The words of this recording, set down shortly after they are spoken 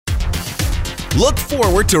Look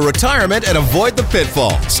forward to retirement and avoid the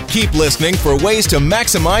pitfalls. Keep listening for ways to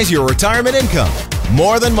maximize your retirement income.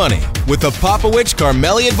 More Than Money with the Popowich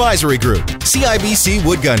Carmeli Advisory Group, CIBC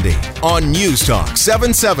Wood Gundy, on News Talk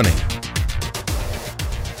 770.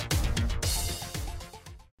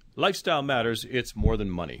 Lifestyle matters. It's More Than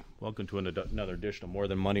Money. Welcome to another edition of More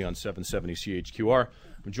Than Money on 770 CHQR.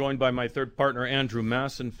 I'm joined by my third partner, Andrew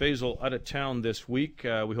Masson. Faisal out of town this week.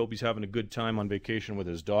 We hope he's having a good time on vacation with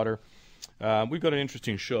his daughter. We've got an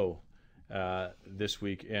interesting show this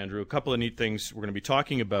week, Andrew. A couple of neat things we're going to be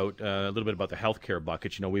talking about, a little bit about the healthcare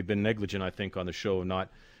bucket. You know, we've been negligent, I think, on the show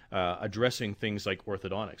not addressing things like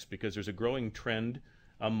orthodontics, because there's a growing trend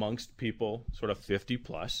amongst people sort of 50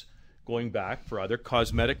 plus going back for either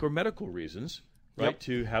cosmetic or medical reasons, right, Yep.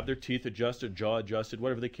 to have their teeth adjusted, jaw adjusted,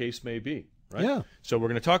 whatever the case may be, right? Yeah. So we're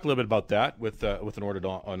going to talk a little bit about that with an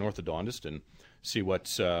orthodontist and see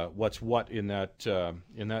what's what in that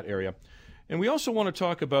area. And we also want to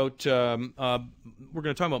talk about we're going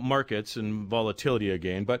to talk about markets and volatility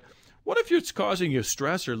again. But what if it's causing you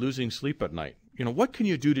stress or losing sleep at night? You know, what can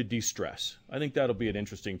you do to de-stress? I think that'll be an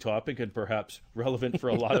interesting topic and perhaps relevant for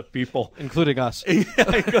a lot of people. Including us. Yeah,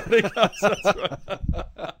 including us. That's right.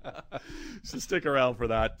 So stick around for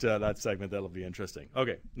that segment. That'll be interesting.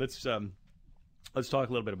 Okay, let's talk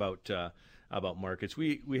a little bit about markets.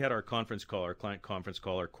 We had our conference call, our client conference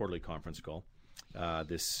call, our quarterly conference call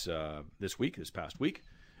this past week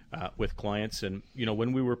with clients. And, you know,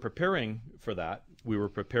 when we were preparing for that, we were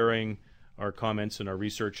preparing our comments and our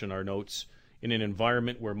research and our notes in an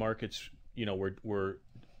environment where markets, you know,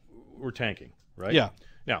 were tanking, right? Yeah.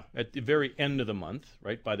 Now, at the very end of the month,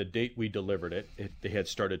 right, by the date we delivered it, they had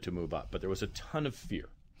started to move up, but there was a ton of fear.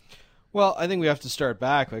 Well, I think we have to start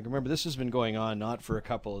back. Like, remember, this has been going on not for a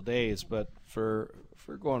couple of days, but for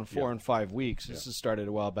going 4 and 5 weeks. This has started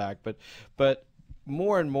a while back. But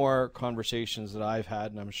more and more conversations that I've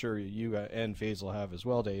had, and I'm sure you and Faisal have as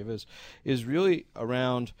well, Dave, is really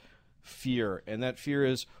around fear. And that fear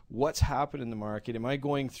is, what's happened in the market? Am I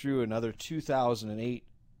going through another 2008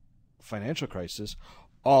 financial crisis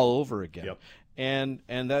all over again? Yep. And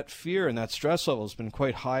that fear and that stress level has been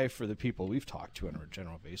quite high for the people we've talked to on a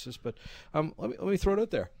general basis. But let me throw it out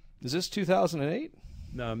there. Is this 2008?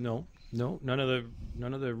 No. None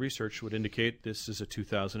of the research would indicate this is a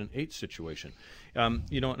 2008 situation.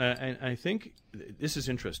 You know, and I think this is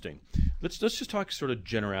interesting. Let's just talk sort of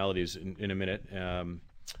generalities in a minute,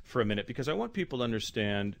 for a minute, because I want people to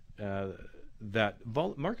understand that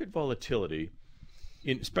market volatility,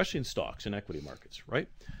 especially in stocks and equity markets, right,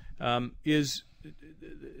 is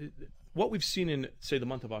what we've seen in, say, the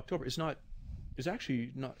month of October is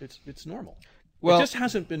actually not. It's normal. Well, it just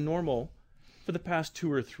hasn't been normal for the past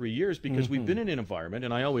 2 or 3 years because we've been in an environment,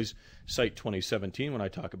 and I always cite 2017 when I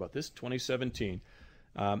talk about this. 2017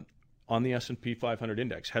 on the S&P 500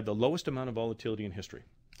 index had the lowest amount of volatility in history.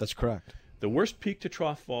 That's correct. The worst peak to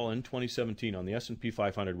trough fall in 2017 on the S&P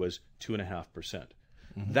 500 was 2.5%.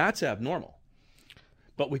 That's abnormal.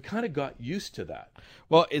 But we kind of got used to that.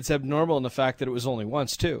 Well, it's abnormal in the fact that it was only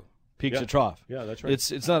once, too, peak to trough. Yeah, that's right.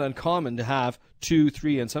 It's not uncommon to have 2,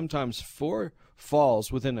 3, and sometimes 4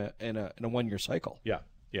 falls within a 1-year cycle. Yeah,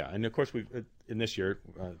 and of course we've in this year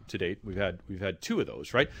to date we've had 2 of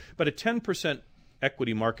those, right? But a 10%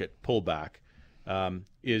 equity market pullback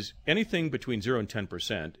is anything between 0 and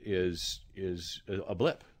 10% is a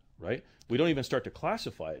blip, right? We don't even start to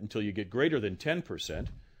classify it until you get greater than 10%,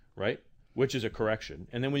 right? Which is a correction.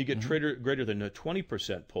 And then when you get greater than a 20%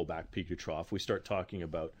 pullback peak to trough, we start talking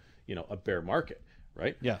about, you know, a bear market,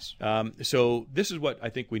 right? Yes. So this is what I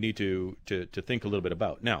think we need to think a little bit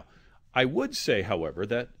about. Now, I would say, however,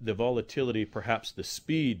 that the volatility, perhaps the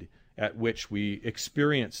speed at which we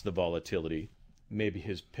experience the volatility, maybe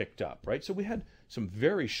has picked up, right? So we had some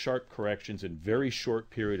very sharp corrections in very short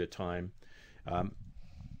period of time.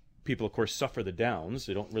 People, of course, suffer the downs.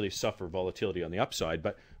 They don't really suffer volatility on the upside,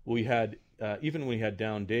 but we had, even when we had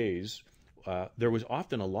down days, there was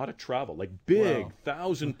often a lot of travel, like big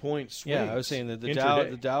 1,000-point swings. Yeah, I was saying that the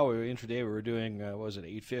Dow intraday we were doing, what was it,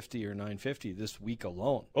 850 or 950 this week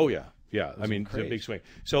alone. Oh, yeah. I mean, it's a crazy. big swing.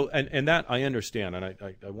 So, and that I understand, and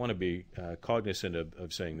I want to be cognizant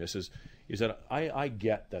of saying this, is that I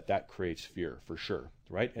get that creates fear for sure,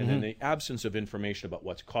 right? And then the absence of information about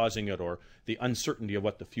what's causing it or the uncertainty of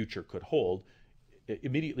what the future could hold, it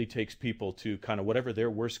immediately takes people to kind of whatever their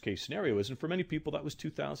worst case scenario is. And for many people, that was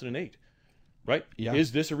 2008. Right? Yeah.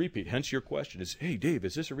 Is this a repeat? Hence your question is, hey, Dave,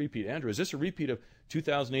 is this a repeat? Andrew, is this a repeat of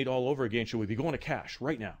 2008 all over again? Should we be going to cash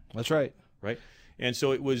right now? That's right. Right? And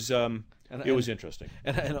so it was it was interesting.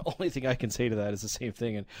 And the only thing I can say to that is the same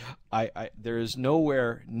thing. And I there is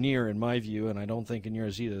nowhere near, in my view, and I don't think in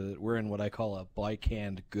yours either, that we're in what I call a buy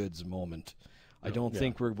canned goods moment. I don't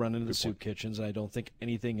think we're running into soup kitchens, and I don't think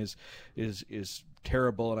anything is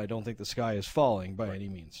terrible, and I don't think the sky is falling by any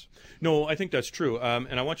means. No, I think that's true.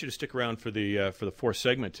 And I want you to stick around for the fourth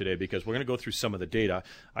segment today, because we're going to go through some of the data.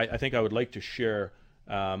 I think I would like to share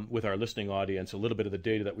with our listening audience a little bit of the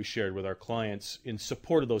data that we shared with our clients in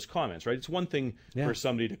support of those comments, right? It's one thing for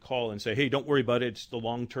somebody to call and say, hey, don't worry about it, it's the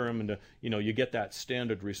long term, and you get that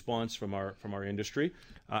standard response from our industry.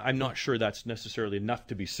 I'm not sure that's necessarily enough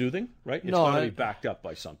to be soothing, right? It's got to be backed up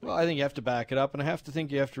by something. Well, I think you have to back it up, and I have to think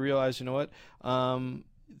you have to realize, you know what,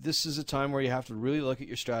 this is a time where you have to really look at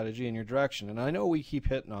your strategy and your direction. And I know we keep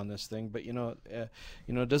hitting on this thing, but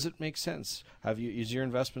does it make sense? Is your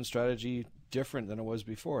investment strategy different than it was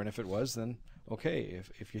before? And if it was, then okay.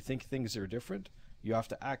 If you think things are different, you have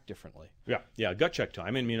to act differently. Yeah, gut check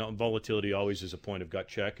time. And volatility always is a point of gut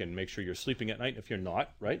check, and make sure you're sleeping at night if you're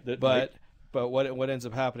not, right? But what ends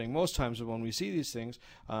up happening most times when we see these things,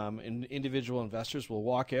 individual investors will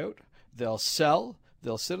walk out, they'll sell,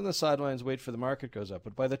 they'll sit on the sidelines, wait for the market goes up.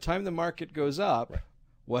 But by the time the market goes up,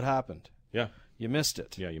 what happened? Yeah. You missed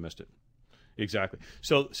it. Yeah, you missed it. Exactly.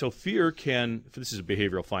 So fear can, this is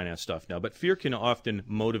behavioral finance stuff now, but fear can often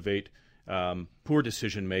motivate poor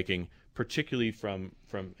decision making, particularly from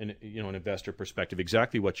an investor perspective,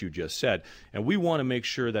 exactly what you just said. And we want to make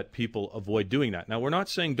sure that people avoid doing that. Now, we're not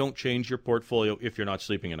saying don't change your portfolio if you're not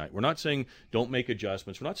sleeping at night. We're not saying don't make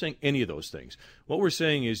adjustments. We're not saying any of those things. What we're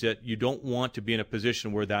saying is that you don't want to be in a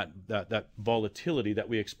position where that volatility that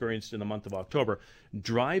we experienced in the month of October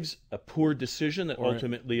drives a poor decision that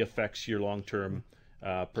ultimately affects your long-term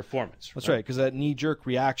performance. That's right, because that knee-jerk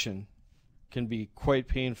reaction can be quite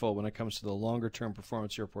painful when it comes to the longer-term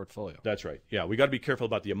performance of your portfolio. That's right. Yeah, we got to be careful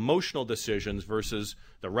about the emotional decisions versus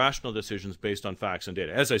the rational decisions based on facts and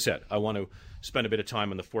data. As I said, I want to spend a bit of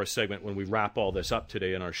time in the fourth segment when we wrap all this up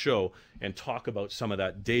today in our show and talk about some of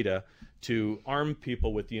that data to arm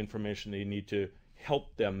people with the information they need to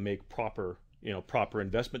help them make proper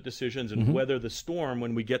investment decisions and weather the storm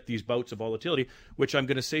when we get these bouts of volatility, which I'm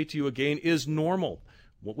going to say to you again is normal.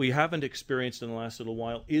 What we haven't experienced in the last little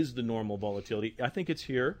while is the normal volatility. I think it's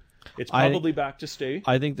here. It's probably back to stay.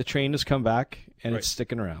 I think the train has come back, and it's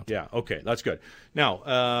sticking around. Yeah, okay, that's good.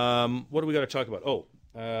 Now, what do we got to talk about?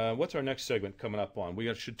 What's our next segment coming up on?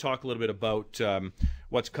 We should talk a little bit about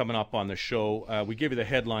what's coming up on the show. We gave you the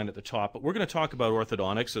headline at the top, but we're going to talk about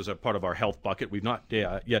orthodontics as a part of our health bucket. We've not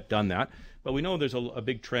yet done that, but we know there's a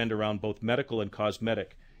big trend around both medical and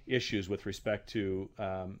cosmetic issues with respect to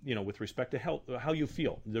health, how you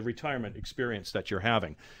feel, the retirement experience that you're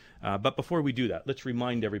having. But before we do that, let's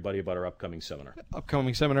remind everybody about our upcoming seminar.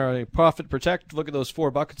 Profit Protect. Look at those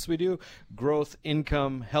 4 buckets we do: growth,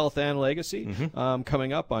 income, health, and legacy.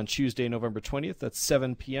 Coming up on Tuesday, November 20th at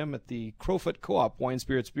 7 p.m. at the Crowfoot Co-op Wine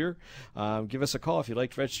Spirits Beer. Give us a call if you'd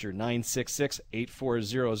like to register,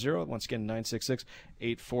 966-8400. Once again,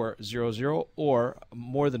 966-8400, or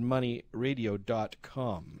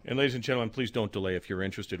morethanmoneyradio.com. And ladies and gentlemen, please don't delay if you're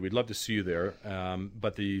interested. We'd love to see you there,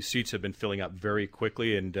 but the seats have been filling up very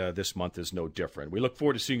quickly, and this month is no different. We look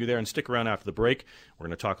forward to seeing you there, and stick around after the break. We're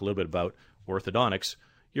going to talk a little bit about orthodontics.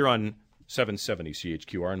 You're on 770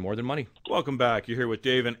 CHQR and More Than Money. Welcome back. You're here with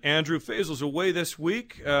Dave and Andrew. Faisal's away this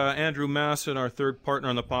week. Andrew Masson, our third partner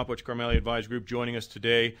on the Popowich Carmeli Advisory Group, joining us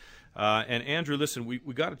today. And Andrew, listen, we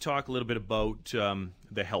got to talk a little bit about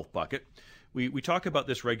the health bucket. We talk about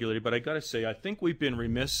this regularly, but I got to say, I think we've been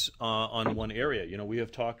remiss on one area.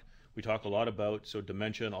 We talk a lot about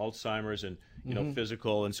dementia and Alzheimer's and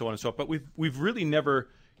physical and so on and so forth, but we've really never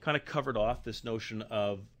kind of covered off this notion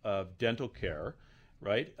of dental care,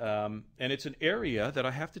 right? And it's an area that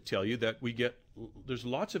I have to tell you that there's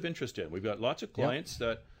lots of interest in. We've got lots of clients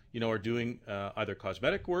that are doing either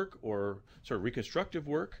cosmetic work or sort of reconstructive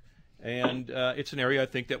work. And it's an area I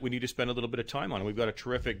think that we need to spend a little bit of time on. We've got a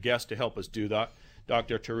terrific guest to help us do that.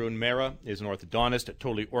 Dr. Tarun Mehra is an orthodontist at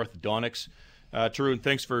Totally Orthodontics. Tarun,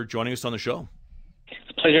 thanks for joining us on the show. It's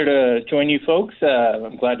a pleasure to join you folks.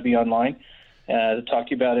 I'm glad to be online to talk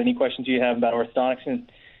to you about any questions you have about orthodontics and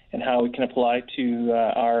how it can apply to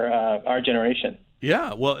our generation.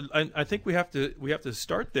 Yeah, well, I think we have to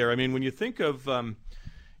start there. I mean, when you think of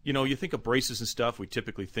you think of braces and stuff, we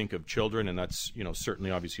typically think of children, and that's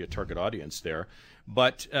certainly obviously a target audience there.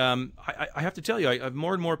 But I have to tell you, I have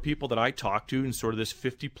more and more people that I talk to in sort of this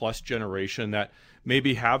 50-plus generation that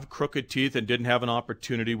maybe have crooked teeth and didn't have an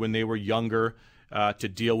opportunity when they were younger to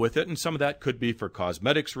deal with it, and some of that could be for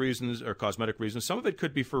cosmetic reasons. Some of it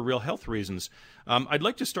could be for real health reasons. I'd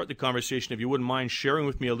like to start the conversation, if you wouldn't mind sharing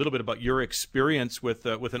with me a little bit about your experience with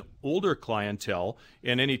an older clientele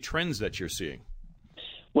and any trends that you're seeing.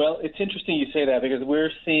 Well, it's interesting you say that, because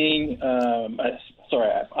we're seeing,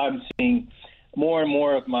 I'm seeing more and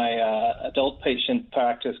more of my adult patient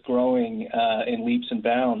practice growing in leaps and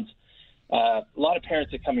bounds. A lot of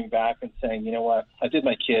parents are coming back and saying, you know what, I did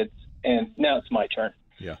my kids, and now it's my turn.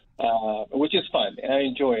 Yeah. Which is fun, and I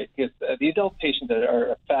enjoy it, because the adult patients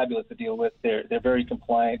are fabulous to deal with. They're very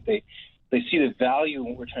compliant. They see the value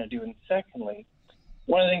in what we're trying to do. And secondly,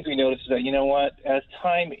 one of the things we notice is that, you know what, as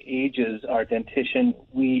time ages our dentition,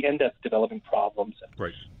 we end up developing problems.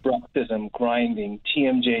 Right. Bruxism, grinding,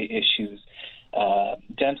 TMJ issues,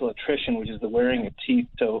 dental attrition, which is the wearing of teeth,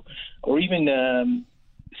 or even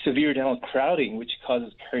severe dental crowding, which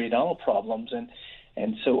causes periodontal problems.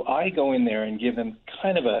 And so I go in there and give them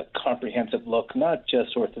kind of a comprehensive look, not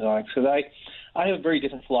just orthodontics, because I have a very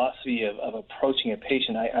different philosophy of approaching a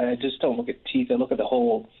patient. I just don't look at teeth. I look at the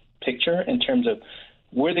whole picture in terms of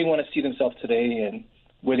where they want to see themselves today and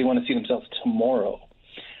where they want to see themselves tomorrow.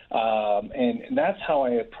 And that's how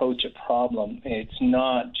I approach a problem. It's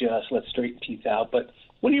not just let's straighten teeth out, but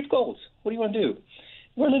what are your goals? What do you want to do?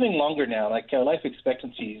 We're living longer now. Like, our life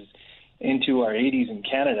expectancy is into our 80s in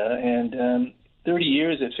Canada, and 30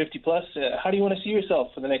 years at 50 plus, how do you want to see yourself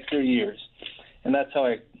for the next 30 years? And that's how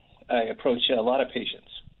I approach a lot of patients.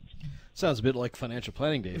 Sounds a bit like financial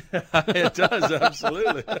planning, Dave. It does,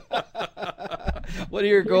 absolutely. What are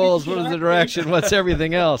your goals? What is the direction? What's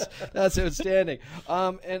everything else? That's outstanding.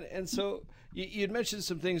 And so you'd mentioned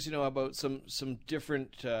some things, about some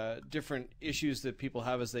different issues that people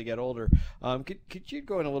have as they get older. Could you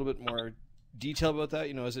go in a little bit more detail about that?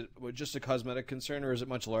 Is it just a cosmetic concern, or is it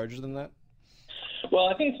much larger than that? Well,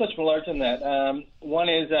 I think it's much more larger than that. One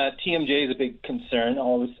is TMJ is a big concern,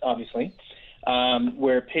 obviously,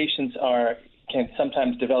 where patients can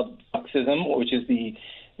sometimes develop bruxism, which is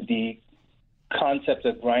the concept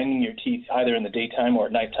of grinding your teeth either in the daytime or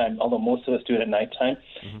at nighttime, although most of us do it at nighttime.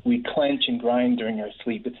 Mm-hmm. We clench and grind during our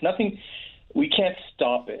sleep. It's nothing, we can't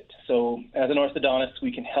stop it. So as an orthodontist,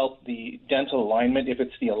 we can help the dental alignment if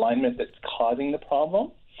it's the alignment that's causing the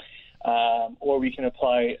problem. Or we can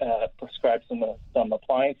prescribe some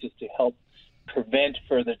appliances to help prevent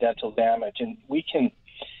further dental damage. And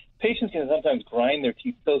patients can sometimes grind their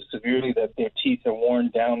teeth so severely that their teeth are worn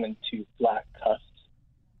down into black cusps.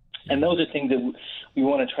 And those are things that we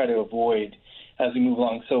want to try to avoid as we move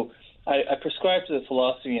along. So I prescribe to the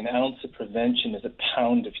philosophy an ounce of prevention is a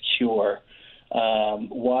pound of cure.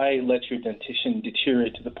 Why let your dentition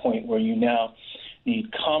deteriorate to the point where you now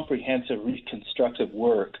need comprehensive reconstructive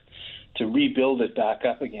work to rebuild it back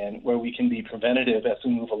up again, where we can be preventative as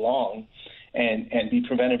we move along and be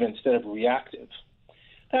preventive instead of reactive?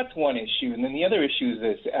 That's one issue. And then the other issue is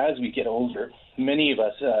this: as we get older, many of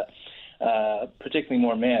us, particularly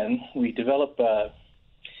more men, we develop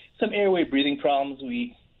some airway breathing problems.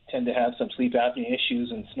 We tend to have some sleep apnea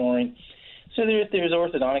issues and snoring. So there's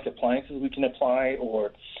orthodontic appliances we can apply,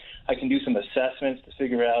 or I can do some assessments to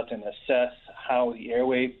figure out and assess how the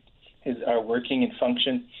airway are working and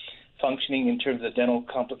functioning in terms of dental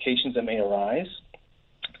complications that may arise.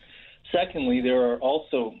 Secondly, there are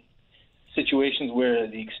also situations where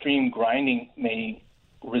the extreme grinding may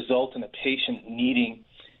result in a patient needing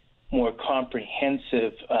more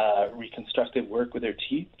comprehensive reconstructive work with their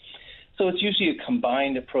teeth. So it's usually a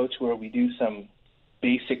combined approach where we do some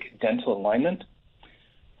basic dental alignment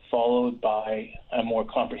followed by a more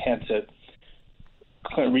comprehensive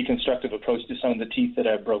reconstructive approach to some of the teeth that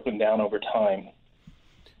have broken down over time.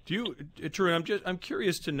 Tarun, I'm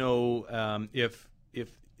curious to know if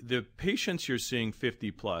the patients you're seeing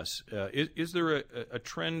 50 plus, is there a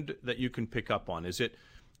trend that you can pick up on? Is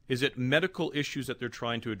it medical issues that they're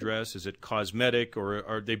trying to address? Is it cosmetic, or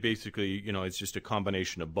are they basically, it's just a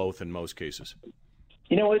combination of both in most cases?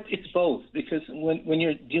 It's both, because when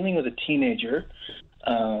you're dealing with a teenager,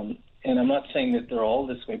 and I'm not saying that they're all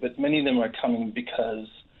this way, but many of them are coming because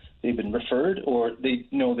they've been referred or they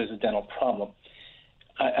know there's a dental problem.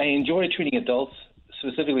 I enjoy treating adults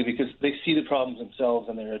specifically because they see the problems themselves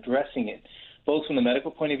and they're addressing it, both from the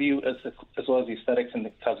medical point of view as well as the aesthetics and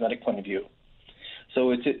the cosmetic point of view.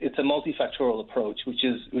 So it's a multifactorial approach, which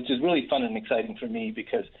is really fun and exciting for me,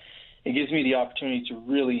 because it gives me the opportunity to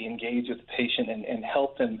really engage with the patient and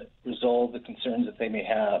help them resolve the concerns that they may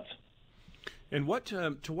have. And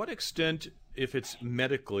to what extent, if it's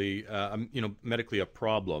medically a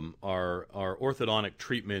problem, are orthodontic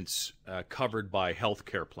treatments covered by health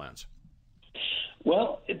care plans?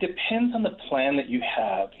 Well, it depends on the plan that you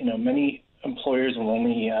have. Many employers will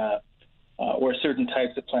only, or certain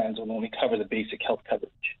types of plans will only cover the basic health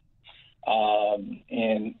coverage.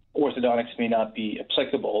 And orthodontics may not be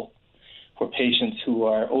applicable for patients who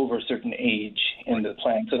are over a certain age in the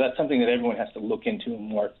plan. So that's something that everyone has to look into in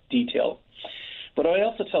more detail. But I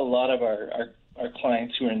also tell a lot of our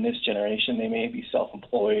clients who are in this generation, they may be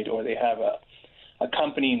self-employed or they have a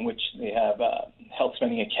company in which they have health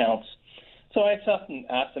spending accounts. So I often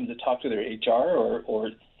ask them to talk to their HR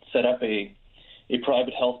or set up a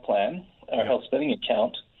private health plan or health spending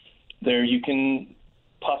account. There you can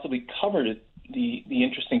possibly cover the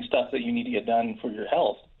interesting stuff that you need to get done for your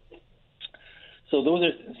health. So those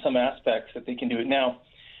are some aspects that they can do it. Now,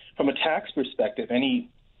 from a tax perspective, any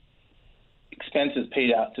expenses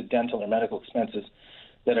paid out to dental or medical expenses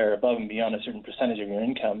that are above and beyond a certain percentage of your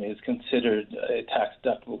income is considered a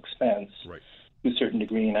tax-deductible expense to a certain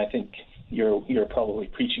degree, and I think you're probably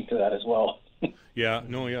preaching to that as well. Yeah,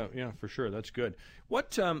 for sure. That's good.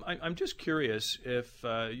 What I'm just curious if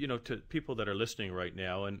to people that are listening right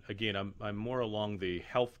now, and again, I'm more along the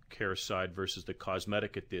healthcare side versus the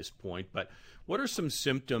cosmetic at this point. But what are some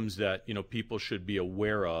symptoms that people should be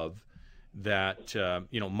aware of that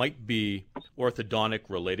might be orthodontic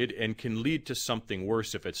related and can lead to something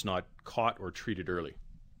worse if it's not caught or treated early?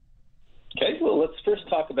 Okay. Well, let's first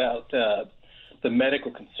talk about the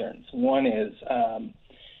medical concerns. One is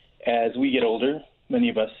as we get older, many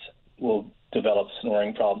of us will develop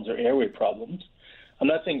snoring problems or airway problems. I'm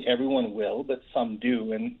not saying everyone will, but some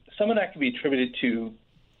do. And some of that can be attributed to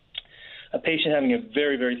a patient having a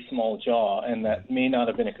very, very small jaw, and that may not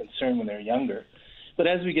have been a concern when they're younger. But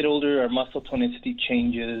as we get older, our muscle tonicity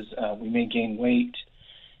changes, we may gain weight,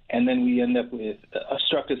 and then we end up with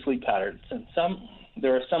obstructive sleep patterns. And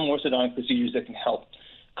there are some orthodontic procedures that can help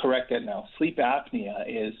correct that now. Sleep apnea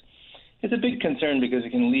is a big concern because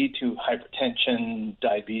it can lead to hypertension,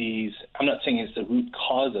 diabetes. I'm not saying it's the root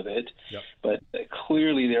cause of it, but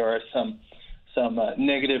clearly there are some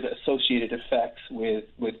negative associated effects with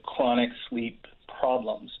chronic sleep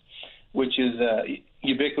problems, which is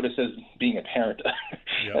ubiquitous as being a parent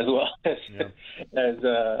as well as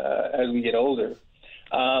we get older.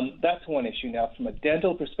 That's one issue. Now, from a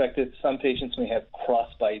dental perspective, some patients may have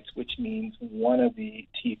cross bites, which means one of the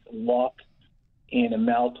teeth locks in a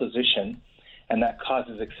malposition, and that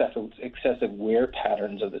causes excessive wear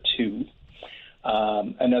patterns of the tooth.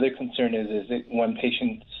 Another concern is that when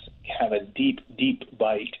patients have a deep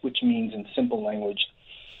bite, which means in simple language,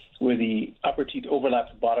 where the upper teeth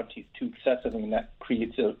overlaps the bottom teeth too excessively, and that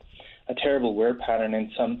creates a terrible wear pattern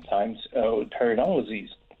and sometimes periodontal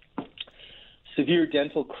disease. Severe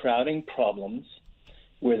dental crowding problems,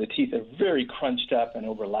 where the teeth are very crunched up and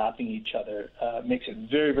overlapping each other, makes it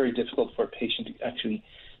very, very difficult for a patient to actually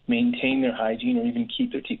maintain their hygiene or even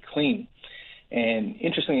keep their teeth clean. And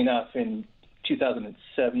interestingly enough, in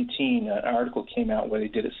 2017, an article came out where they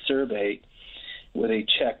did a survey where they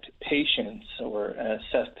checked patients or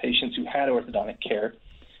assessed patients who had orthodontic care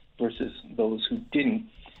versus those who didn't.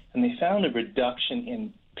 And they found a reduction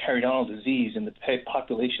in periodontal disease in the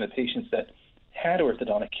population of patients that had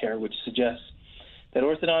orthodontic care, which suggests that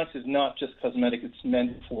orthodontics is not just cosmetic. It's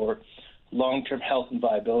meant for long-term health and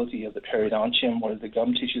viability of the periodontium or the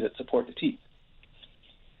gum tissue that support the teeth.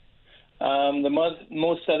 The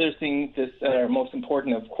most other things that are most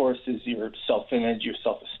important, of course, is your self-image, your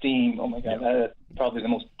self-esteem. Oh, my God, that is probably the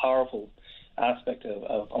most powerful aspect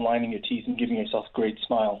of aligning your teeth and giving yourself a great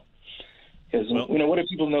smile. Because, what do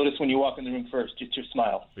people notice when you walk in the room first? It's your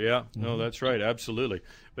smile. Yeah, no, that's right, absolutely.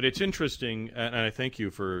 But it's interesting, and I thank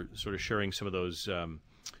you for sort of sharing some of those,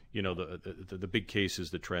 the big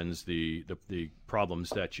cases, the trends, the problems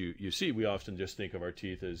that you see. We often just think of our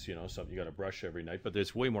teeth as, something you got to brush every night, but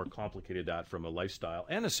there's way more complicated that from a lifestyle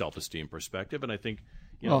and a self-esteem perspective. And I think,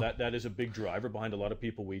 that is a big driver behind a lot of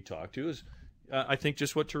people we talk to is, I think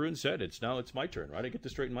just what Tarun said. It's my turn, right? I get to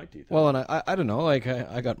straighten my teeth. Well, and I don't know. Like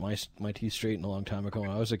I got my teeth straightened a long time ago when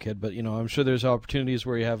I was a kid. But I'm sure there's opportunities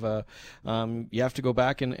where you have you have to go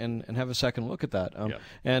back and have a second look at that.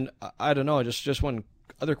 And I don't know. Just one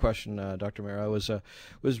other question, Dr. Mara,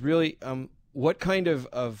 was really what kind of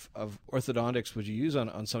orthodontics would you use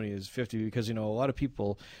on somebody who's 50? Because a lot of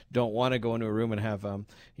people don't want to go into a room and have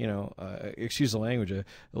excuse the language, a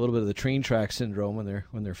little bit of the train track syndrome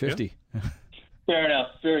when they're 50. Yeah. Fair enough.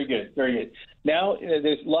 Very good. Very good. Now,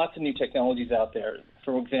 there's lots of new technologies out there.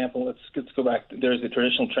 For example, let's go back. There's the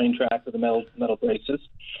traditional train track with the metal braces.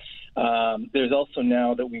 There's also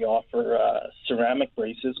now that we offer ceramic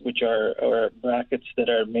braces, which are brackets that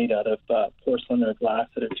are made out of porcelain or glass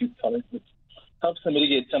that are tooth-colored, which helps to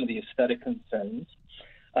mitigate some of the aesthetic concerns.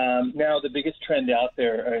 Now, the biggest trend out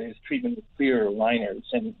there is treatment with clear aligners,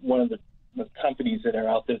 and one of the the companies that are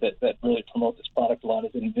out there that really promote this product a lot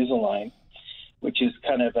is Invisalign, which is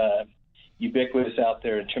kind of ubiquitous out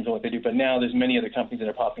there in terms of what they do. But now there's many other companies that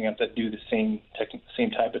are popping up that do the same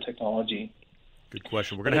type of technology. Good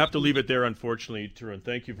question. We're going to have to leave it there, unfortunately, Tarun.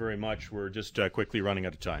 Thank you very much. We're just quickly running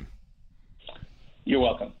out of time. You're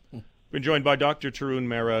welcome. Been joined by Dr. Tarun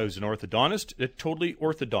Mehra, who's an orthodontist at Totally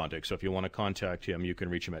Orthodontics. So if you want to contact him, you can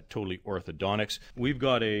reach him at Totally Orthodontics. We've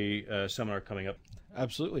got a seminar coming up.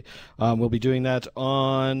 Absolutely. We'll be doing that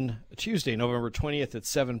on Tuesday, November 20th at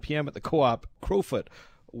 7 p.m. at the Co-op Crowfoot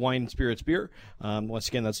Wine and Spirits Beer. Once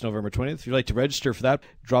again, that's November 20th. If you'd like to register for that,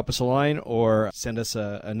 drop us a line or send us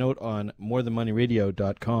a note on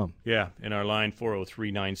morethanmoneyradio.com. Yeah, in our line,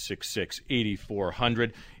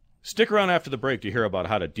 403-966-8400. Stick around after the break to hear about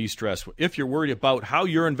how to de-stress if you're worried about how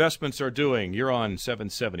your investments are doing. You're on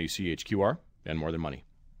 770 CHQR and More Than Money.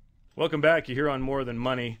 Welcome back. You're here on More Than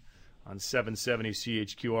Money on 770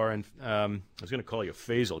 CHQR. And I was going to call you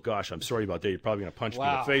Faisal. Gosh, I'm sorry about that. You're probably going to punch me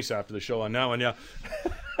in the face after the show on that one. Yeah.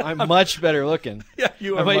 I'm much better looking. Yeah,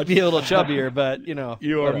 you are. I might be a little chubbier, but, you know.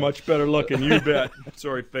 You are much better looking, you bet.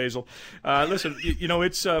 Sorry, Faisal. Listen,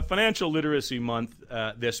 it's Financial Literacy Month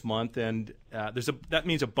this month, and that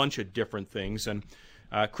means a bunch of different things. And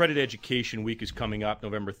Credit Education Week is coming up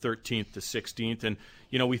November 13th to 16th. And,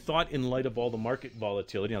 we thought in light of all the market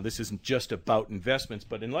volatility, this isn't just about investments,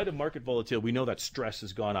 but in light of market volatility, we know that stress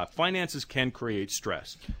has gone up. Finances can create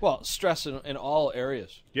stress. Well, stress in all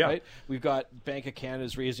areas, yeah. Right? We've got Bank of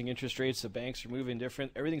Canada's raising interest rates. The banks are moving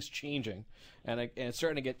different. Everything's changing, and it's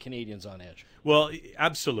starting to get Canadians on edge. Well,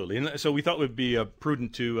 absolutely. And so we thought it would be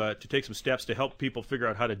prudent to take some steps to help people figure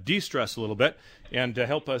out how to de-stress a little bit. And to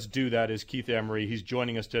help us do that is Keith Emery. He's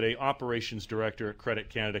joining us today, Operations Director at Credit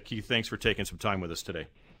Canada. Keith, thanks for taking some time with us today.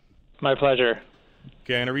 My pleasure.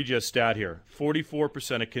 Okay, I'm going to read you a stat here.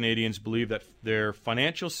 44% of Canadians believe that their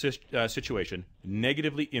financial situation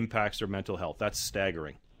negatively impacts their mental health. That's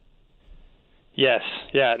staggering. Yes.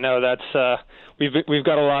 Yeah, no, that's we've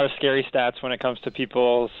got a lot of scary stats when it comes to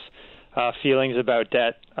people's feelings about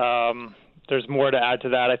debt. There's more to add to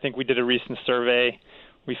that. I think we did a recent survey.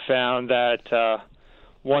 We found that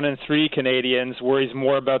 1 in 3 Canadians worries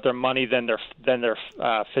more about their money than their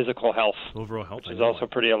physical health. Overall health, which is also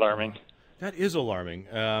pretty alarming. That is alarming,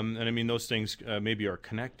 and I mean those things maybe are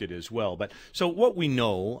connected as well. But so what we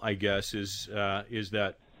know, I guess, is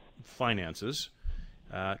that finances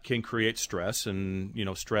can create stress, and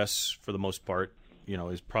stress for the most part,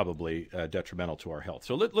 is probably detrimental to our health.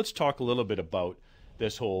 So let's talk a little bit about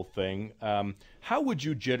this whole thing. How would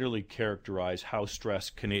you generally characterize how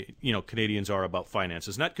stressed Canadians are about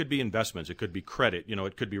finances? And that could be investments, it could be credit,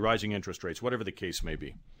 it could be rising interest rates, whatever the case may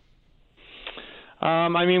be.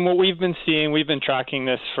 What we've been seeing, we've been tracking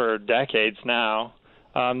this for decades now.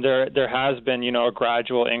 There has been, a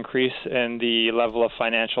gradual increase in the level of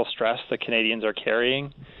financial stress that Canadians are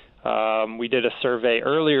carrying. We did a survey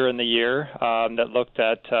earlier in the year that looked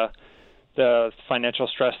at the financial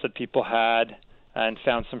stress that people had and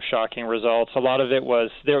found some shocking results. A lot of it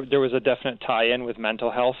was there was a definite tie-in with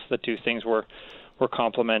mental health. The two things were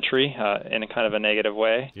complementary in a kind of a negative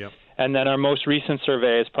way. Yep. And then our most recent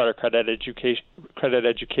survey as part of Credit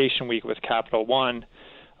Education Week with Capital One,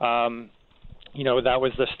 that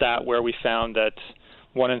was the stat where we found that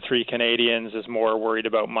 1 in 3 Canadians is more worried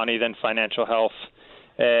about money than financial health.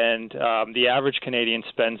 And the average Canadian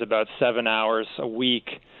spends about 7 hours a week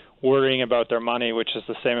worrying about their money, which is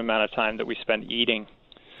the same amount of time that we spend eating.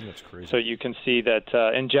 That's crazy. So you can see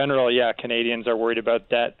that in general, Canadians are worried about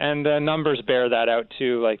debt. And the numbers bear that out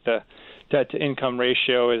too, like the debt-to-income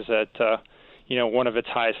ratio is at, one of its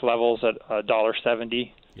highest levels at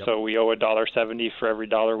 $1.70. Yep. So we owe $1.70 for every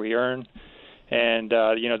dollar we earn. And,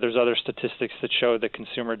 there's other statistics that show that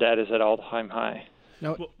consumer debt is at all-time high.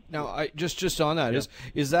 Now, I just on that,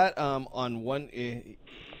 is that on one...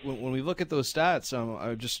 When we look at those stats,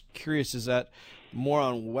 I'm just curious, is that more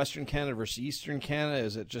on Western Canada versus Eastern Canada?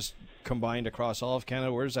 Is it just combined across all of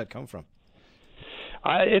Canada? Where does that come from?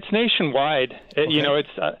 It's nationwide. Okay.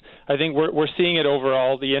 I think we're seeing it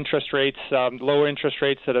overall. The interest rates, lower interest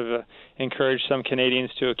rates that have encouraged some Canadians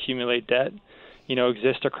to accumulate debt,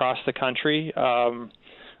 exist across the country.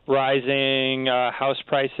 Rising house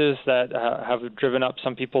prices that have driven up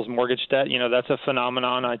some people's mortgage debt. That's a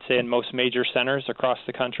phenomenon, I'd say, in most major centers across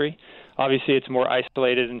the country. Obviously, it's more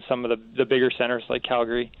isolated in some of the bigger centers like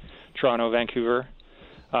Calgary, Toronto, Vancouver.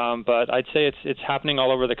 But I'd say it's happening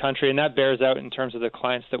all over the country, and that bears out in terms of the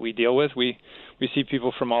clients that we deal with. We see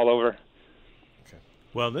people from all over. Okay.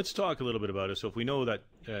 Well, let's talk a little bit about it. So if we know that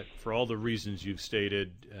for all the reasons you've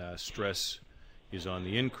stated, stress is on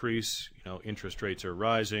the increase, interest rates are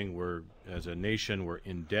rising, as a nation, we're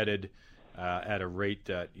indebted, at a rate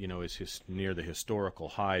that is near the historical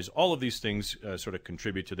highs. All of these things sort of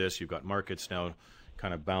contribute to this. You've got markets now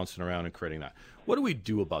kind of bouncing around and creating that. What do we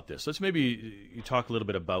do about this? Let's maybe you talk a little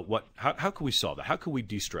bit about how can we solve that? How can we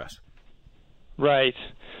de-stress? Right.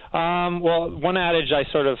 Well, one adage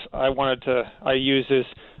I use is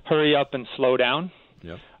hurry up and slow down.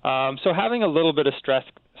 Yeah. So having a little bit of stress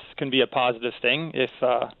can be a positive thing if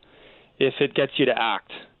it gets you to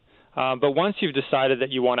act. But once you've decided that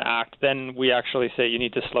you want to act, then we actually say you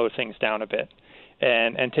need to slow things down a bit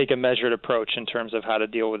and take a measured approach in terms of how to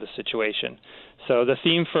deal with the situation. So the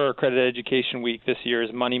theme for Credit Education Week this year is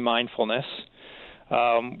money mindfulness.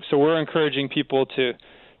 So we're encouraging people to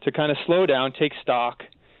kind of slow down, take stock,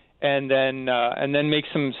 and then make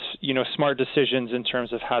some smart decisions in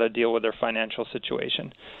terms of how to deal with their financial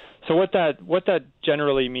situation. So what that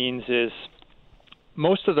generally means is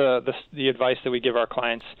most of the advice that we give our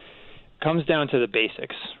clients comes down to the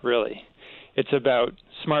basics, really. It's about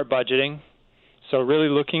smart budgeting, so really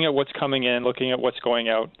looking at what's coming in, looking at what's going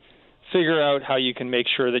out, figure out how you can make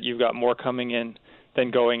sure that you've got more coming in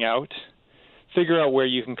than going out, figure out where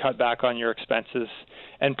you can cut back on your expenses,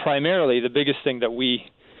 and primarily the biggest thing that we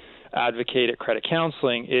advocate at Credit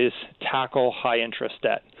Counseling is tackle high-interest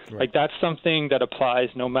debt. Right. Like that's something that applies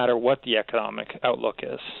no matter what the economic outlook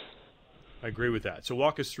is. I agree with that. So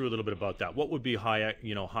walk us through a little bit about that. What would be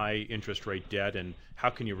high interest rate debt, and how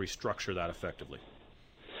can you restructure that effectively?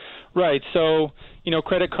 Right. So,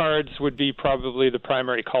 credit cards would be probably the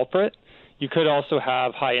primary culprit. You could also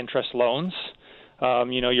have high interest loans.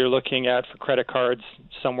 You're looking at, for credit cards,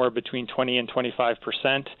 somewhere between 20 and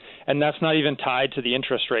 25%, and that's not even tied to the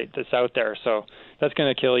interest rate that's out there. So that's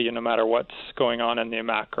going to kill you no matter what's going on in the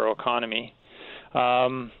macro economy.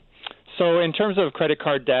 So in terms of credit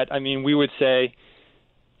card debt, we would say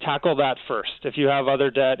tackle that first. If you have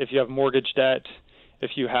other debt, if you have mortgage debt,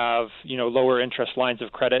 if you have, lower interest lines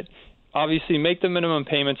of credit, obviously make the minimum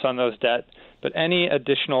payments on those debt, but any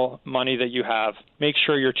additional money that you have, make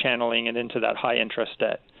sure you're channeling it into that high interest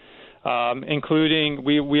debt. Including,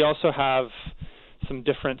 we also have some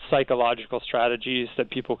different psychological strategies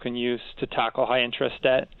that people can use to tackle high interest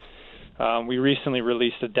debt. We recently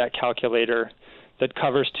released a debt calculator that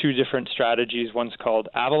covers two different strategies. One's called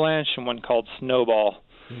Avalanche and one called Snowball.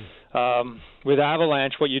 With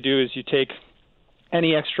Avalanche, what you do is you take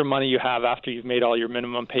any extra money you have after you've made all your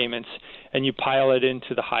minimum payments and you pile it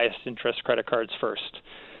into the highest interest credit cards first.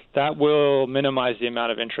 That will minimize the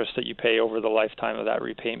amount of interest that you pay over the lifetime of that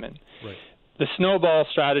repayment. Right. The Snowball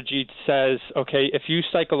strategy says, okay, if you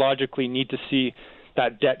psychologically need to see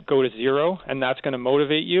that debt go to zero and that's going to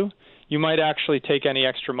motivate you, you might actually take any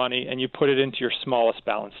extra money and you put it into your smallest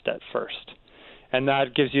balance debt first. And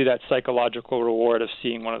that gives you that psychological reward of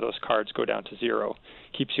seeing one of those cards go down to zero,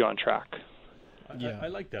 keeps you on track. I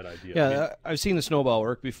like that idea. Yeah, I've seen the Snowball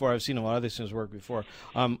work before. I've seen a lot of these things work before.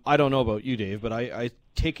 I don't know about you, Dave, but I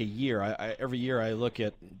take a year. Every year I look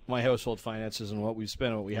at my household finances and what we've spent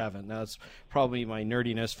and what we haven't. Now, that's probably my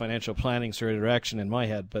nerdiness, financial planning sort of direction in my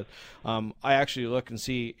head, but I actually look and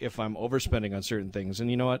see if I'm overspending on certain things.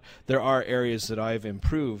 And you know what? There are areas that I've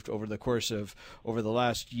improved over the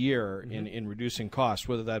last year in reducing costs,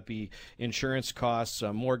 whether that be insurance costs,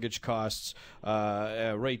 mortgage costs,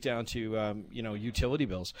 right down to utility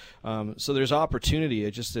bills. So there's opportunity.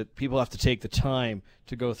 It's just that people have to take the time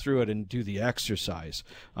to go through it and do the exercise,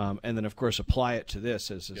 and then of course apply it to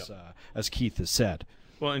this, as Keith has said.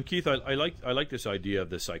 Well, and Keith, I like this idea of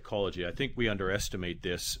the psychology. I think we underestimate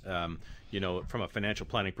this. From a financial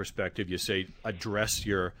planning perspective, you say address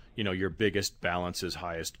your biggest balances,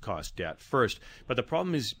 highest cost debt first. But the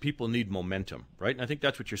problem is people need momentum, right? And I think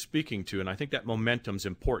that's what you're speaking to. And I think that momentum's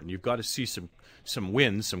important. You've got to see some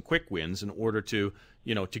wins, some quick wins, in order to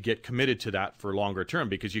get committed to that for longer term,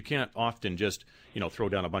 because you can't often just throw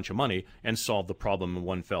down a bunch of money and solve the problem in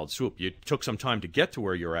one fell swoop. You took some time to get to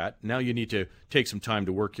where you're at. Now you need to take some time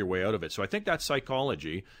to work your way out of it. So I think that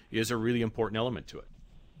psychology is a really important element to it.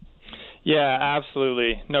 Yeah,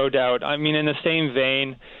 absolutely. No doubt. In the same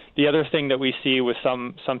vein, the other thing that we see with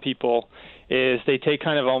some people is they take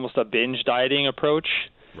kind of almost a binge dieting approach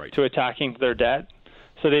to attacking their debt.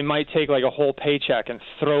 So they might take like a whole paycheck and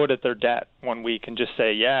throw it at their debt one week and just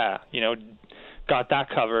say, got that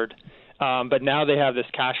covered. But now they have this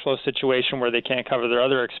cash flow situation where they can't cover their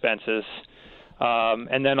other expenses.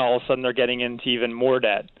 And then all of a sudden they're getting into even more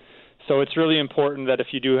debt. So it's really important that if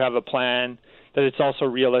you do have a plan, that it's also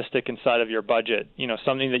realistic inside of your budget,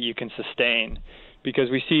 something that you can sustain.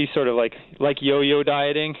 Because we see sort of like yo-yo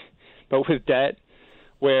dieting, but with debt,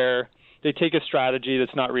 where they take a strategy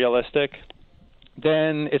that's not realistic,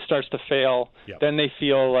 then it starts to fail. Yep. Then they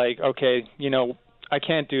feel like, okay, I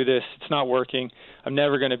can't do this. It's not working. I'm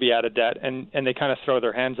never going to be out of debt. And they kind of throw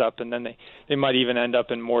their hands up, and then they might even end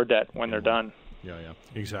up in more debt when they're done. Yeah,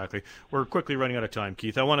 exactly. We're quickly running out of time,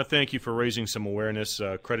 Keith. I want to thank you for raising some awareness.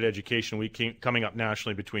 Credit Education Week coming up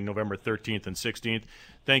nationally between November 13th and 16th.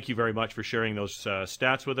 Thank you very much for sharing those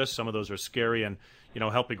stats with us. Some of those are scary and,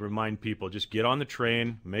 helping remind people, just get on the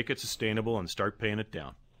train, make it sustainable, and start paying it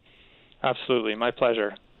down. Absolutely. My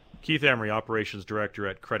pleasure. Keith Emery, Operations Director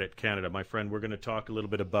at Credit Canada. My friend, we're going to talk a little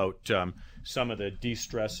bit about some of the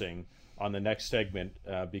de-stressing on the next segment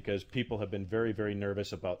because people have been very, very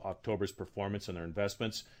nervous about October's performance and their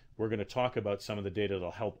investments. We're going to talk about some of the data that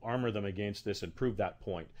will help armor them against this and prove that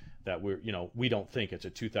point that we don't think it's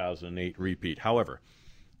a 2008 repeat. However,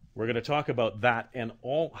 we're going to talk about that and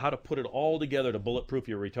how to put it all together to bulletproof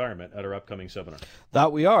your retirement at our upcoming seminar.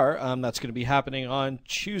 That we are. That's going to be happening on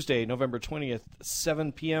Tuesday, November 20th,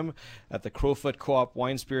 7 p.m. at the Crowfoot Co-op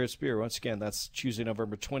Wine Spirits Beer. Once again, that's Tuesday,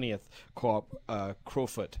 November 20th,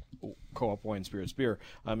 Crowfoot Co-op Wine Spirits Beer.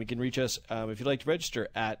 You can reach us if you'd like to register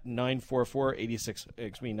at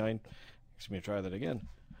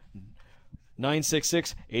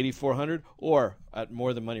 966-8400 or at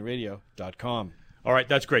morethanmoneyradio.com. All right,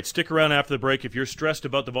 that's great. Stick around after the break. If you're stressed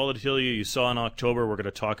about the volatility you saw in October, we're going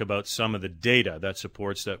to talk about some of the data that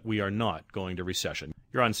supports that we are not going to recession.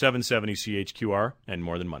 You're on 770 CHQR and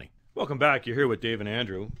More Than Money. Welcome back. You're here with Dave and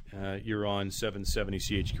Andrew. You're on 770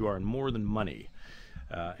 CHQR and More Than Money.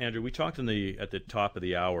 Andrew, we talked at the top of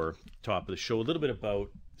the hour, top of the show, a little bit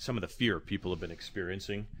about some of the fear people have been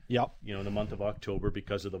experiencing in the month of October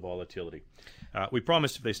because of the volatility. We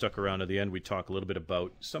promised if they stuck around to the end, we'd talk a little bit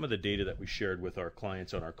about some of the data that we shared with our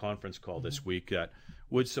clients on our conference call this week that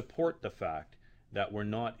would support the fact that we're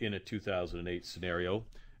not in a 2008 scenario,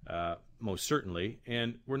 most certainly,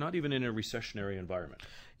 and we're not even in a recessionary environment.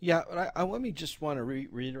 Yeah, but I want to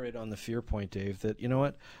reiterate on the fear point, Dave, that, you know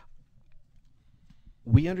what,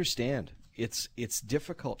 we understand. It's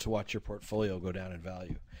difficult to watch your portfolio go down in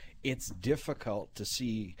value. It's difficult to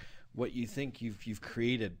see what you think you've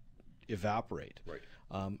created evaporate. Right.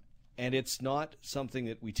 And it's not something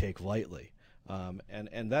that we take lightly.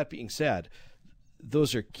 And that being said,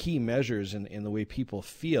 those are key measures in the way people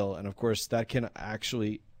feel. And, of course, that can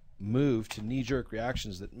actually move to knee-jerk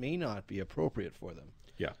reactions that may not be appropriate for them.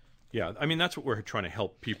 Yeah. I mean, that's what we're trying to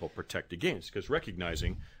help people protect against, because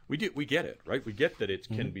recognizing we get it, right? We get that it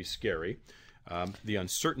can be scary, the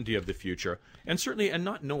uncertainty of the future, and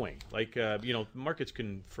not knowing. Like, markets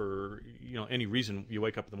can, for any reason, you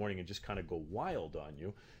wake up in the morning and just kind of go wild on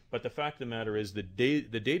you. But the fact of the matter is the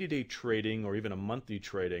day-to-day trading or even a monthly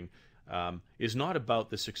trading is not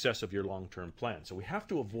about the success of your long-term plan. So we have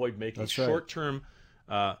to avoid making short-term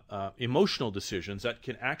emotional decisions that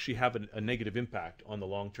can actually have a negative impact on the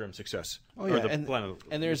long-term success. And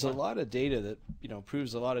there's a lot of data that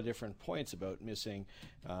proves a lot of different points about missing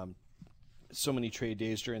so many trade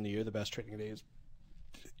days during the year. The best trading days,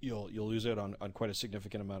 you'll lose out on quite a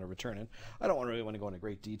significant amount of return. And I don't really want to go into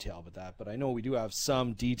great detail about that, but I know we do have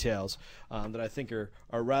some details that I think are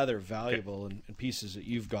rather valuable and pieces that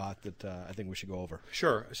you've got that I think we should go over.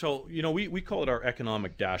 Sure. So, we call it our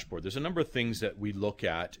economic dashboard. There's a number of things that we look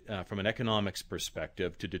at from an economics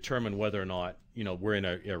perspective to determine whether or not, we're in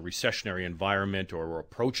a recessionary environment or we're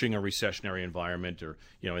approaching a recessionary environment or,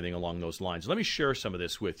 anything along those lines. Let me share some of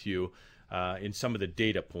this with you in some of the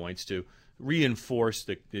data points to reinforce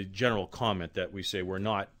the general comment that we say we're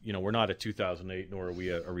not a 2008 nor are we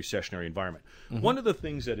a recessionary environment. Mm-hmm. One of the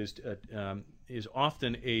things that is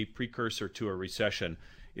often a precursor to a recession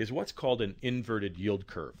is what's called an inverted yield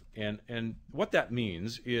curve, and what that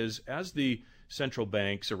means is as the central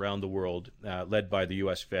banks around the world, led by the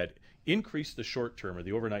U.S. Fed, increase the short term or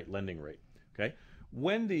the overnight lending rate. Okay,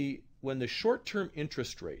 when the short-term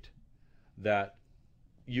interest rate that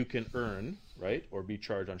you can earn, right, or be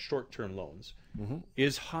charged on short-term loans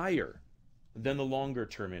is higher than the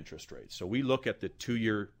longer-term interest rate. So we look at the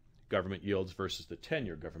 2-year government yields versus the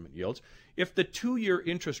 10-year government yields. If the 2-year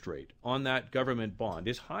interest rate on that government bond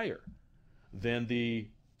is higher than the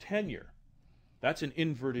 10-year, that's an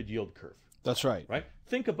inverted yield curve. That's right. Right?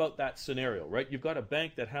 Think about that scenario, right? You've got a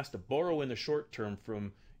bank that has to borrow in the short term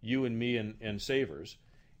from you and me and savers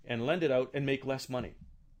and lend it out and make less money.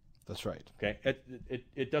 That's right. Okay,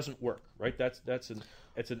 it doesn't work, right?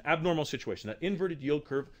 It's an abnormal situation. That inverted yield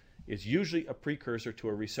curve is usually a precursor to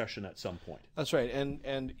a recession at some point. That's right.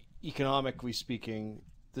 And economically speaking,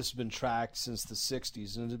 this has been tracked since the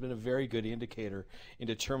 60s, and it's been a very good indicator in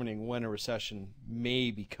determining when a recession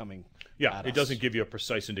may be coming. Yeah, it doesn't give you a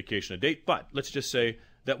precise indication of date, but let's just say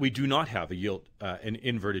that we do not have an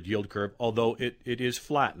inverted yield curve, although it is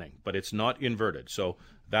flattening, but it's not inverted. So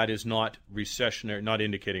That is not recessionary, not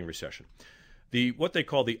indicating recession. What they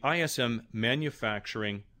call the ISM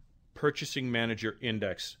Manufacturing Purchasing Manager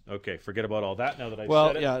Index. Okay, forget about all that now that I've said it.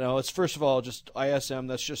 Well, yeah, no, it's first of all just ISM.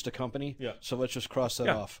 That's just a company. Yeah. So let's just cross that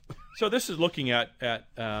off. So this is looking at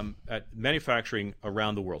manufacturing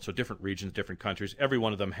around the world. So different regions, different countries. Every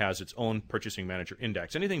one of them has its own Purchasing Manager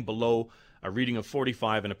Index. Anything below a reading of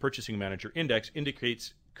 45 in a Purchasing Manager Index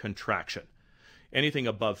indicates contraction. Anything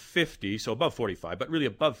above 50, so above 45, but really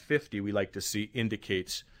above 50, we like to see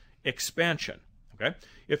indicates expansion. Okay?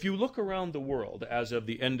 If you look around the world as of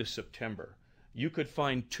the end of September, you could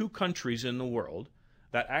find 2 countries in the world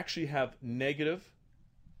that actually have negative,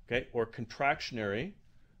 okay, or contractionary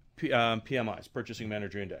PMIs, Purchasing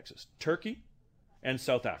Manager Indexes: Turkey and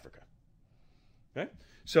South Africa. Okay?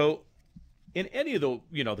 So in any of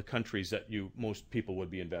the countries that most people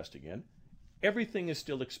would be investing in, everything is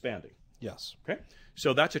still expanding. Yes. Okay?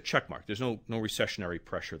 So that's a check mark. There's no recessionary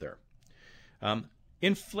pressure there.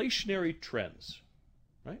 Inflationary trends,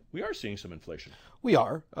 right? We are seeing some inflation. We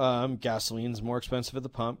are. Gasoline's more expensive at the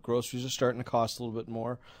pump. Groceries are starting to cost a little bit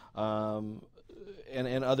more.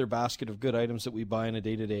 And other basket of good items that we buy in a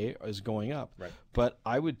day-to-day is going up. Right. But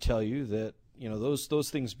I would tell you that, those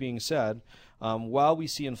things being said, while we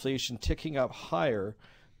see inflation ticking up higher,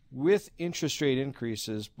 with interest rate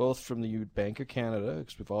increases, both from the Bank of Canada,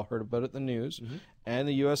 because we've all heard about it in the news, and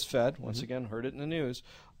the U.S. Fed, once again, heard it in the news,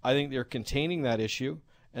 I think they're containing that issue,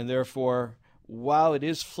 and therefore, while it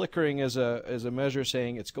is flickering as a measure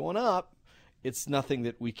saying it's going up, it's nothing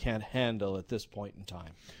that we can't handle at this point in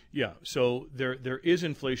time. Yeah, so there is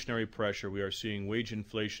inflationary pressure. We are seeing wage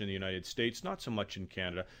inflation in the United States, not so much in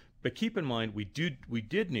Canada. But keep in mind, we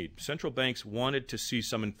did need, central banks wanted to see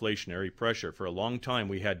some inflationary pressure. For a long time,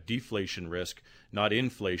 we had deflation risk, not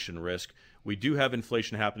inflation risk. We do have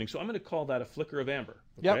inflation happening, so I'm going to call that a flicker of amber.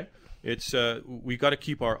 Okay? Yep. It's we got to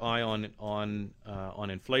keep our eye on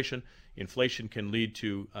inflation. Inflation can lead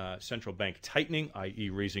to central bank tightening,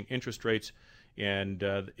 i.e., raising interest rates. And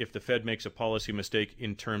if the Fed makes a policy mistake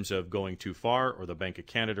in terms of going too far, or the Bank of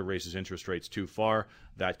Canada raises interest rates too far,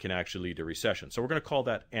 that can actually lead to recession. So we're going to call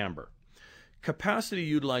that amber. Capacity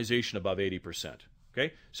utilization above 80%.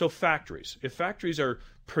 Okay, so factories. If factories are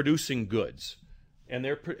producing goods, and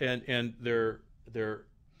their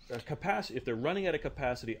capacity, if they're running at a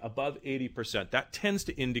capacity above 80%, that tends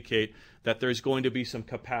to indicate that there's going to be some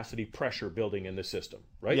capacity pressure building in the system,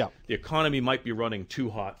 right? Yeah. The economy might be running too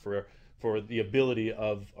hot for the ability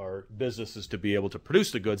of our businesses to be able to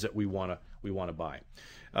produce the goods that we want to buy.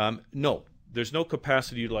 No, there's no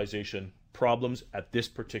capacity utilization problems at this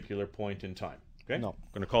particular point in time. Okay, no.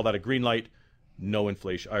 I'm going to call that a green light. No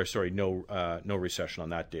inflation. No recession on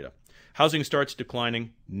that data. Housing starts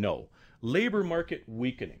declining. No. Labor market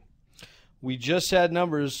weakening. We just had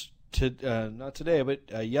numbers not today,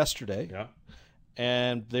 but yesterday. Yeah,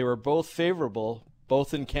 and they were both favorable,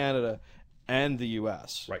 both in Canada and the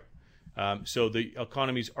U.S. Right. So the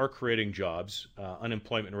economies are creating jobs.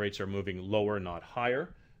 Unemployment rates are moving lower, not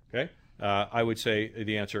higher. Okay, I would say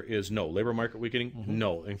the answer is no. Labor market weakening?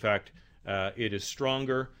 No. In fact, it is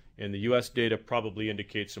stronger. And the U.S. data probably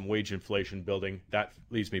indicates some wage inflation building. That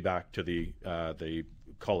leads me back to the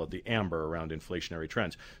call it the amber around inflationary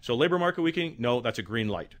trends. So labor market weakening? No, that's a green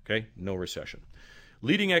light. Okay, no recession.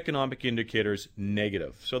 Leading economic indicators,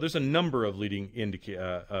 negative. So there's a number of leading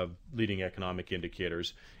economic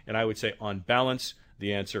indicators, and I would say on balance,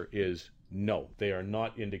 the answer is no. They are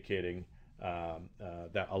not indicating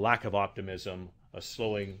that a lack of optimism, a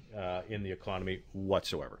slowing in the economy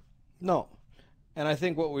whatsoever. No. And I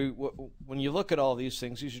think when you look at all these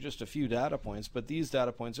things, these are just a few data points, but these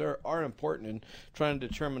data points are important in trying to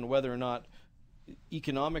determine whether or not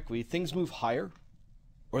economically things move higher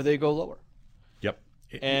or they go lower. Yep.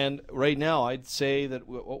 And right now, I'd say that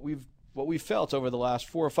what we've felt over the last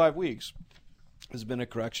 4 or 5 weeks has been a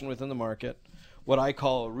correction within the market, what I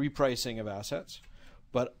call a repricing of assets.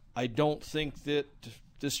 But I don't think that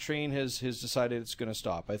this train has decided it's going to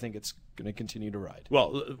stop. I think it's going to continue to ride.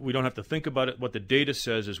 Well, we don't have to think about it. What the data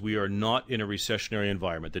says is we are not in a recessionary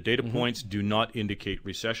environment. The data points do not indicate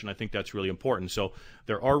recession. I think that's really important. So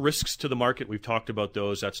there are risks to the market. We've talked about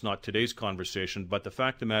those. That's not today's conversation. But the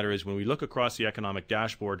fact of the matter is when we look across the economic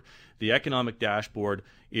dashboard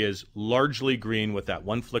is largely green with that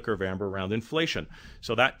one flicker of amber around inflation.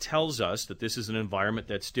 So that tells us that this is an environment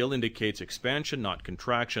that still indicates expansion, not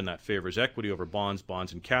contraction. That favors equity over bonds.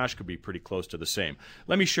 Bonds and cash could be pretty close to the same.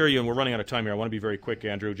 Let me share you, and we're running out of time here. I want to be very quick,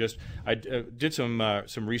 Andrew. I did some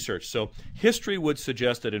research. So history would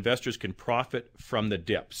suggest that investors can profit from the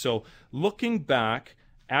dip. So looking back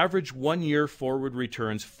average 1-year forward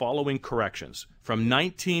returns following corrections from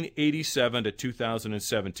 1987 to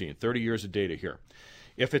 2017, 30 years of data here.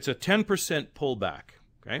 If it's a 10% pullback,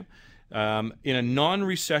 okay, in a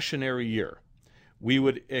non-recessionary year, we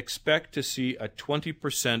would expect to see a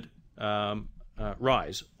 20%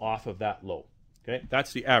 rise off of that low. Okay,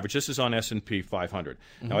 that's the average. This is on S&P 500.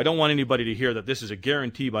 Now, I don't want anybody to hear that this is a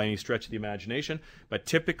guarantee by any stretch of the imagination, but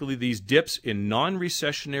typically these dips in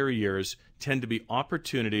non-recessionary years tend to be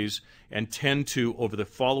opportunities and tend to, over the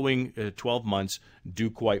following 12 months, do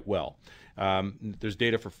quite well. There's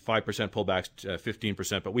data for 5% pullbacks,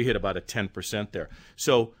 15%, but we hit about a 10% there.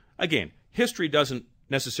 So, again, history doesn't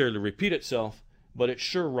necessarily repeat itself, but it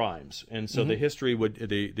sure rhymes. And so the history would,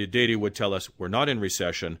 the data would tell us we're not in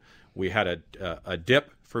recession. We had a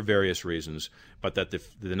dip for various reasons, but that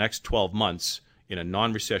the next 12 months in a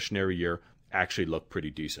non-recessionary year actually look pretty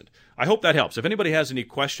decent. I hope that helps. If anybody has any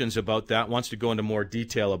questions about that, wants to go into more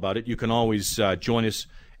detail about it, you can always join us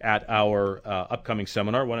at our upcoming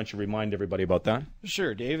seminar. Why don't you remind everybody about that?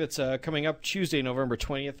 Sure, Dave. It's coming up Tuesday, November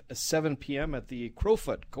 20th, 7 p.m. at the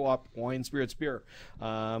Crowfoot Co-op Wine Spirits Beer.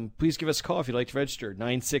 Please give us a call if you'd like to register,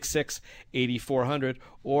 966-8400,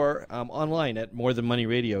 or online at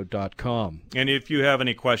morethanmoneyradio.com. And if you have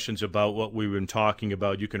any questions about what we've been talking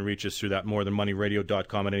about, you can reach us through that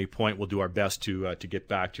morethanmoneyradio.com at any point. We'll do our best to get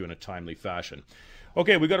back to you in a timely fashion.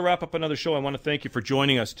 Okay, we've got to wrap up another show. I want to thank you for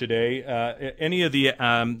joining us today. Any of the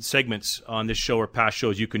segments on this show or past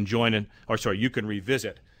shows you can you can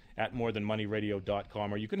revisit at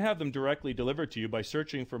morethanmoneyradio.com, or you can have them directly delivered to you by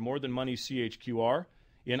searching for More Than Money CHQR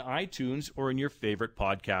in iTunes or in your favorite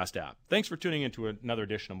podcast app. Thanks for tuning in to another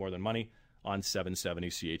edition of More Than Money on 770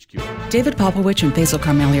 CHQ. David Popowich and Faisal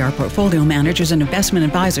Carmeli are portfolio managers and investment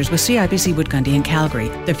advisors with CIBC Wood Gundy in Calgary.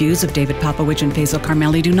 The views of David Popowich and Faisal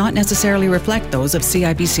Carmeli do not necessarily reflect those of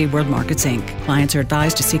CIBC World Markets Inc. Clients are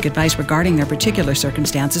advised to seek advice regarding their particular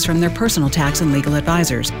circumstances from their personal tax and legal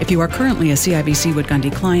advisors. If you are currently a CIBC Wood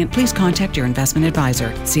Gundy client, please contact your investment advisor.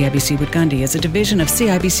 CIBC Wood Gundy is a division of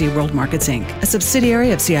CIBC World Markets Inc., a subsidiary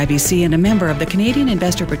of CIBC and a member of the Canadian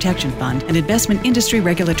Investor Protection Fund, an investment industry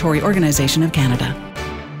regulatory organization of Canada.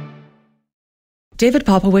 David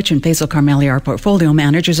Popowich and Faisal Carmeli are portfolio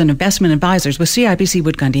managers and investment advisors with CIBC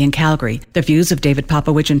Wood Gundy in Calgary. The views of David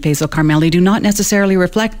Popowich and Faisal Carmeli do not necessarily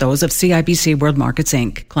reflect those of CIBC World Markets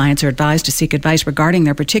Inc. Clients are advised to seek advice regarding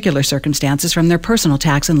their particular circumstances from their personal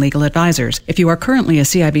tax and legal advisors. If you are currently a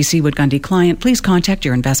CIBC Wood Gundy client, please contact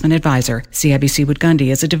your investment advisor. CIBC Wood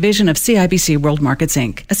Gundy is a division of CIBC World Markets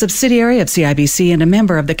Inc., a subsidiary of CIBC and a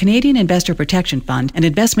member of the Canadian Investor Protection Fund, an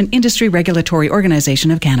investment industry regulatory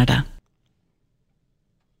organization of Canada.